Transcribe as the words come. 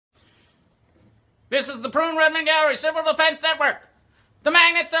This is the Prune Redmond Gallery Civil Defense Network. The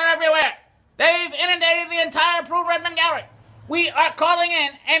magnets are everywhere. They've inundated the entire Prune Redmond Gallery. We are calling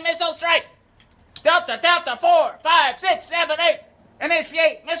in a missile strike. Delta 4, 5, 6, 7, 8.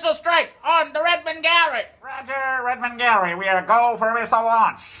 Initiate missile strike on the Redmond Gallery. Roger, Redmond Gallery. We are go for missile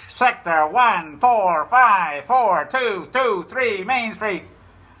launch. Sector 1454223 Main Street.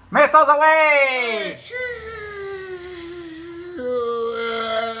 Missiles away!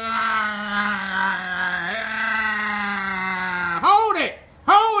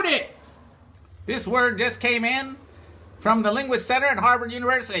 Hold it! This word just came in from the Linguist Center at Harvard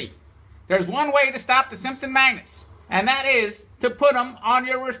University. There's one way to stop the Simpson magnets, and that is to put them on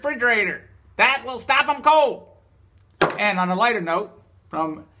your refrigerator. That will stop them cold. And on a lighter note,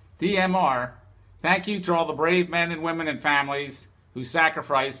 from DMR, thank you to all the brave men and women and families who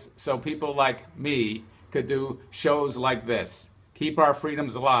sacrifice so people like me could do shows like this. Keep our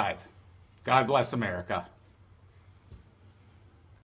freedoms alive. God bless America.